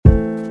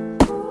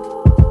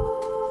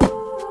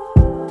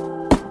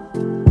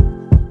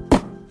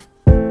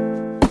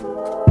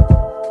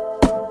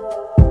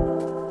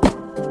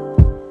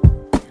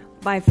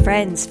my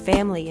friends,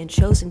 family, and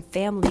chosen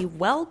family,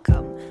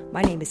 welcome.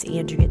 My name is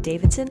Andrea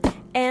Davidson,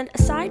 and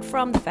aside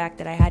from the fact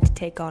that I had to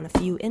take on a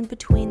few in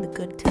between the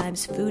good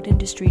times food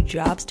industry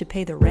jobs to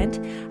pay the rent,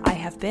 I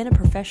have been a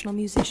professional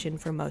musician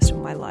for most of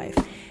my life.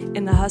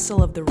 In the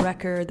hustle of the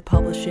record, the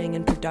publishing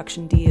and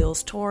production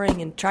deals,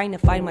 touring, and trying to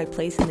find my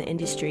place in the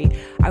industry,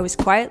 I was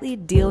quietly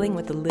dealing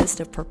with a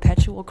list of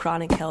perpetual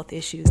chronic health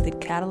issues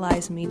that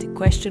catalyzed me to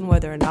question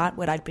whether or not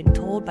what I'd been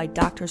told by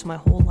doctors my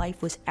whole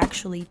life was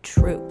actually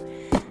true.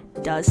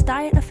 Does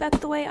diet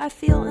affect the way I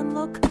feel and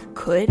look?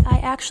 Could I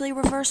actually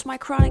reverse my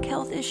chronic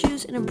health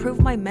issues and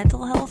improve my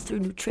mental health through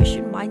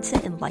nutrition,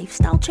 mindset, and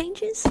lifestyle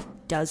changes?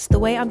 Does the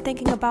way I'm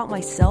thinking about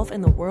myself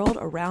and the world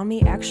around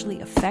me actually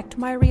affect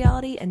my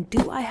reality? And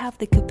do I have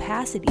the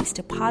capacities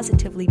to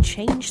positively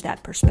change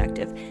that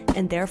perspective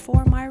and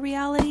therefore my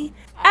reality?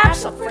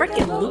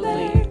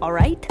 Abso-freaking-lutely,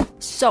 alright?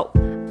 So,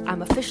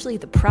 I'm officially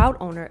the proud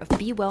owner of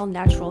Be Well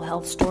Natural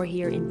Health Store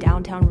here in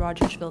downtown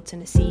Rogersville,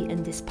 Tennessee,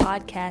 and this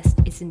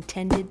podcast is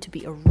intended to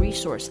be a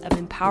resource of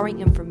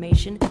empowering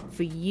information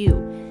for you,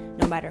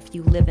 no matter if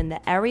you live in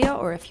the area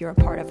or if you're a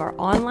part of our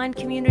online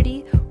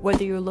community,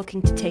 whether you're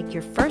looking to take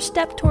your first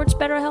step towards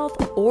better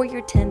health or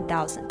your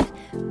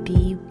 10,000th.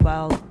 Be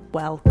Well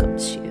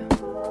welcomes you.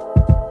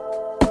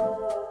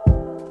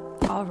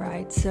 All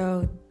right,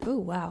 so, oh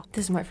wow,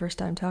 this is my first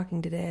time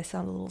talking today. I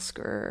sound a little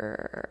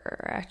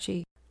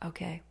scratchy.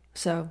 Okay,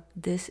 so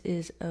this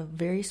is a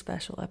very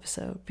special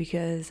episode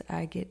because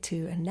I get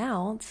to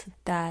announce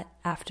that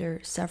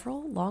after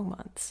several long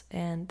months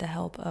and the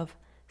help of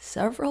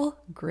several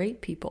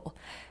great people,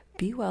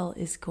 Be Well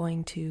is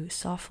going to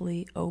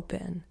softly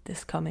open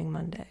this coming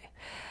Monday.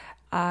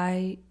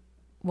 I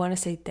want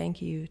to say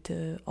thank you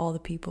to all the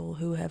people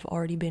who have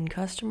already been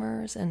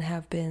customers and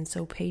have been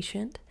so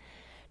patient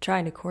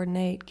trying to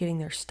coordinate getting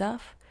their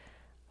stuff.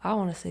 I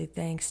want to say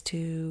thanks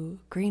to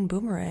Green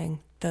Boomerang,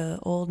 the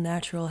old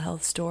natural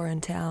health store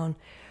in town,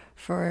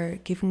 for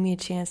giving me a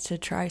chance to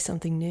try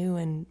something new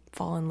and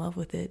fall in love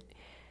with it.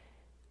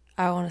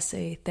 I want to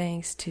say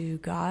thanks to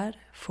God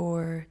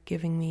for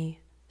giving me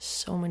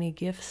so many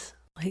gifts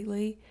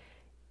lately,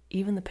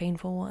 even the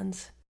painful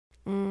ones.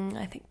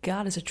 I think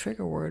God is a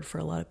trigger word for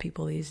a lot of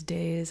people these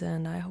days,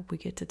 and I hope we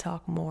get to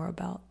talk more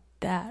about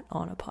that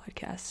on a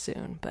podcast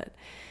soon. But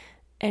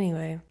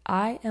anyway,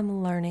 I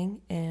am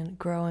learning and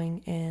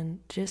growing and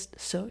just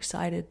so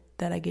excited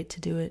that I get to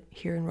do it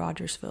here in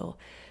Rogersville,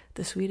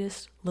 the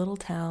sweetest little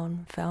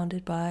town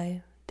founded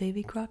by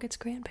Davy Crockett's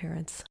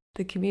grandparents.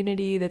 The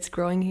community that's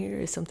growing here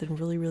is something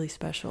really, really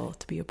special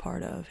to be a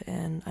part of,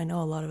 and I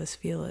know a lot of us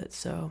feel it,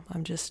 so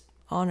I'm just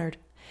honored.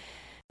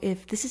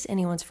 If this is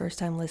anyone's first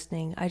time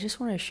listening, I just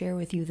want to share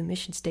with you the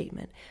mission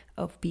statement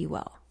of Be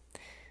Well,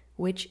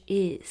 which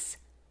is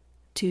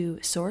to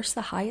source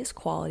the highest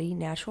quality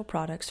natural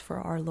products for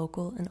our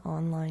local and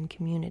online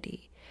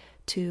community,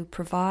 to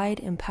provide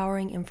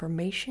empowering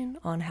information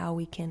on how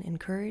we can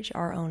encourage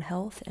our own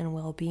health and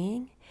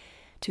well-being,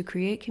 to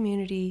create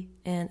community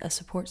and a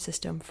support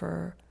system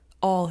for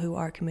all who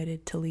are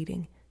committed to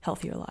leading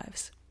healthier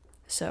lives.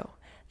 So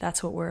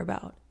that's what we're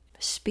about.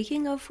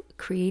 Speaking of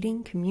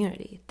creating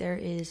community, there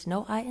is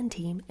no I in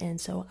team,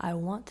 and so I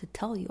want to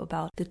tell you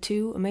about the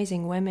two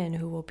amazing women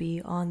who will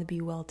be on the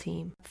Be Well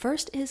team.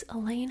 First is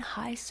Elaine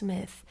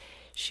Highsmith.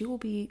 She will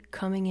be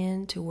coming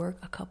in to work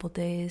a couple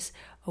days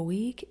a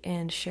week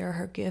and share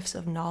her gifts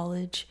of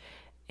knowledge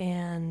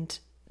and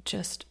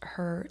just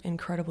her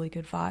incredibly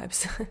good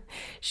vibes.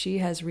 She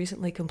has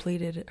recently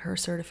completed her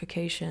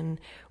certification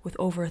with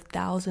over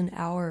 1,000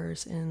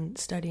 hours in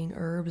studying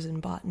herbs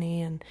and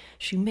botany, and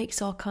she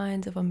makes all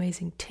kinds of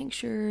amazing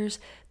tinctures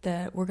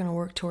that we're going to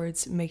work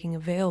towards making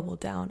available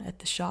down at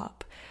the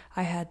shop.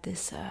 I had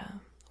this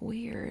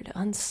weird,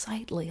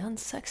 unsightly,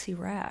 unsexy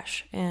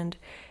rash, and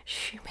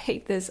she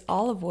made this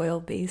olive oil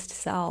based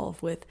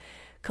salve with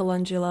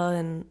calendula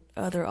and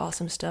other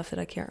awesome stuff that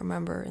I can't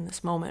remember in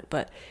this moment,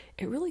 but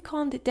it really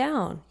calmed it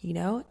down, you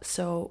know?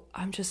 So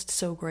I'm just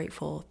so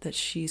grateful that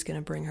she's going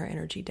to bring her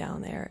energy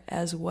down there,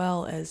 as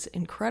well as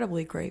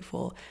incredibly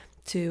grateful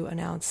to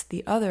announce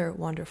the other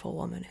wonderful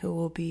woman who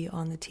will be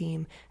on the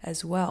team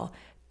as well,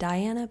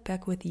 Diana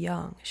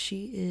Beckwith-Young.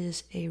 She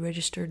is a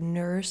registered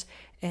nurse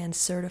and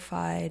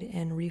certified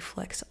in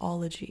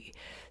reflexology.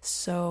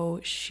 So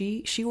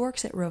she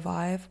works at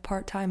Revive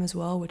part-time as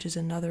well, which is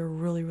another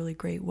really, really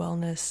great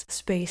wellness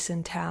space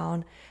in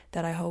town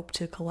that I hope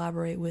to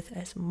collaborate with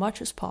as much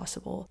as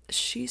possible.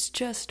 She's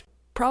just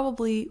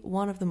probably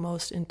one of the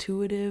most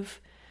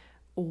intuitive,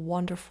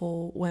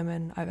 wonderful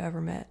women I've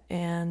ever met,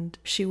 and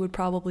she would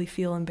probably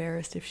feel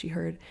embarrassed if she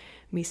heard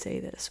me say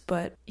this,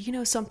 but you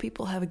know, some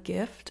people have a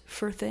gift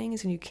for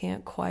things and you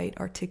can't quite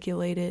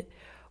articulate it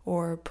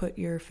or put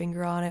your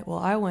finger on it. Well,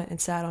 I went and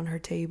sat on her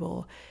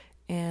table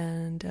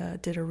and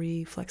did a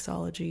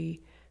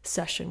reflexology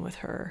session with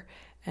her,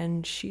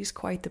 and she's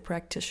quite the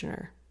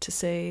practitioner, to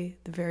say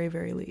the very,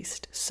 very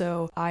least.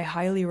 So I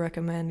highly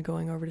recommend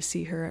going over to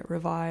see her at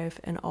Revive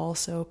and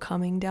also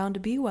coming down to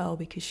Be Well,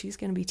 because she's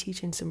going to be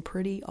teaching some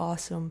pretty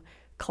awesome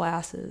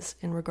classes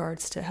in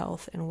regards to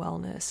health and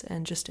wellness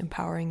and just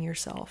empowering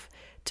yourself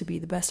to be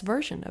the best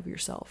version of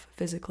yourself,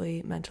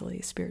 physically,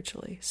 mentally,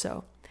 spiritually.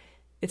 So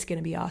it's going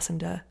to be awesome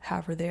to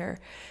have her there.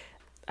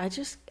 I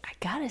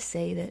gotta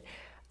say that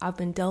I've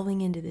been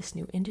delving into this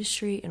new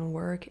industry and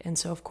work, and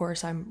so of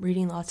course I'm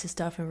reading lots of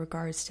stuff in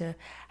regards to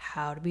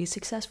how to be a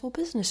successful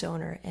business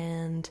owner.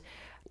 And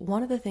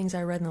one of the things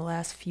I read in the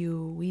last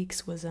few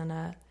weeks was in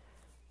a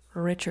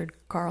Richard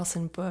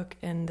Carlson book,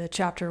 and the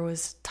chapter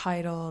was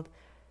titled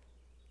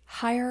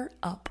Hire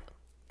Up,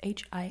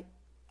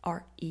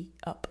 H-I-R-E,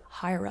 up,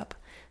 hire up.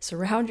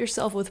 Surround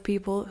yourself with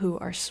people who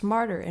are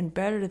smarter and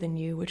better than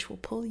you, which will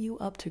pull you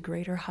up to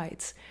greater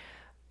heights.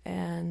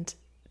 And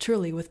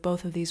truly, with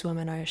both of these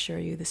women, I assure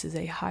you, this is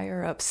a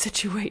higher up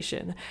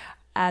situation,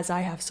 as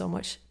I have so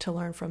much to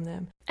learn from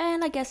them.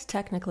 And I guess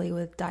technically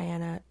with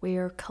Diana,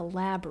 we're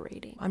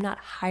collaborating. I'm not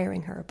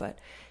hiring her, but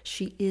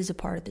she is a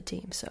part of the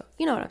team, so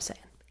you know what I'm saying.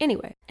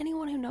 Anyway,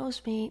 anyone who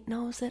knows me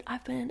knows that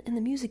I've been in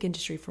the music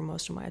industry for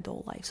most of my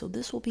adult life, so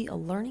this will be a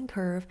learning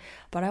curve,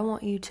 but I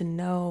want you to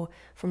know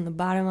from the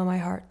bottom of my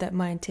heart that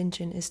my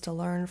intention is to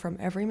learn from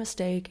every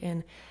mistake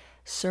and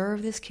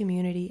serve this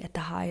community at the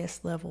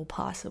highest level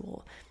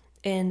possible.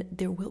 And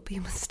there will be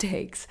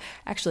mistakes.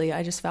 Actually,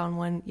 I just found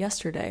one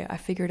yesterday. I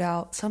figured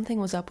out something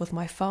was up with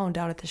my phone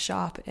down at the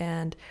shop,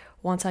 and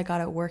once I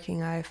got it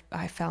working, I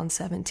found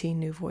 17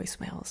 new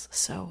voicemails.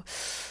 So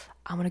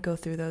I'm going to go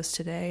through those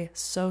today.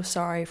 So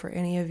sorry for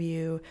any of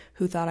you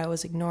who thought I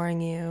was ignoring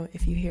you.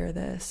 If you hear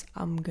this,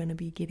 I'm going to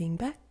be getting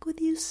back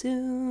with you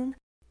soon.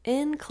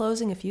 In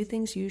closing, a few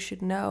things you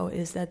should know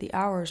is that the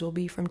hours will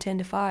be from 10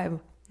 to 5,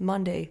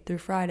 Monday through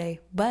Friday,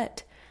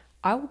 but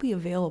I will be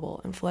available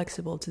and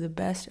flexible to the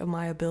best of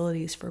my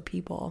abilities for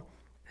people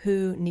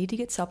who need to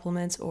get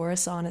supplements or a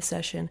sauna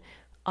session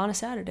on a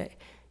Saturday.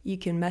 You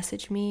can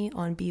message me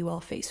on Be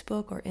Well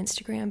Facebook or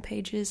Instagram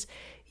pages.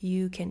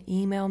 You can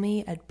email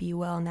me at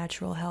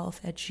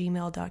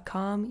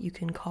bewellnaturalhealth@gmail.com. You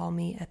can call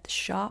me at the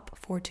shop,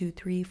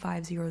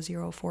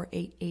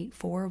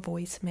 423-500-4884.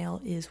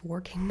 Voicemail is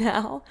working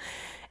now.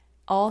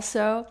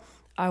 Also,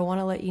 I want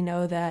to let you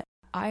know that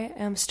I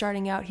am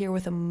starting out here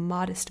with a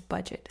modest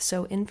budget,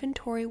 so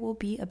inventory will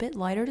be a bit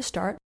lighter to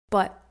start,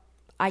 but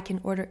I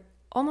can order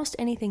almost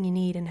anything you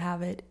need and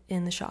have it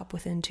in the shop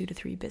within 2 to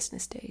 3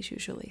 business days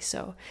usually.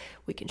 So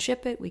we can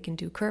ship it, we can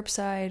do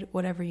curbside,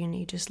 whatever you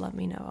need, just let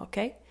me know,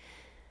 okay?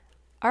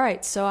 All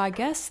right, so I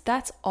guess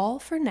that's all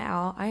for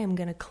now. I am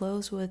going to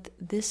close with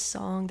this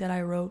song that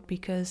I wrote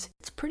because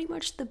it's pretty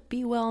much the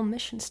Be Well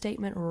mission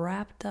statement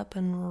wrapped up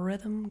in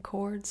rhythm,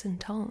 chords, and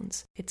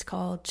tones. It's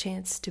called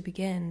Chance to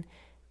Begin.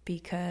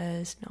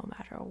 Because no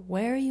matter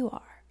where you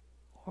are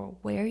or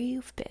where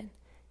you've been,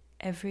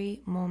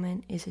 every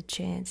moment is a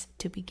chance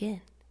to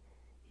begin.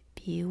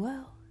 Be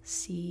well.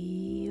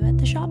 See you at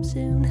the shop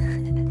soon.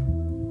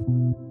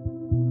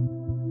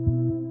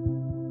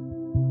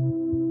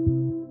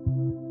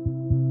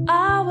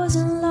 I was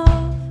in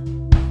love,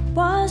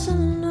 wasn't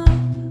enough,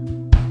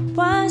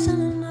 wasn't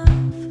enough.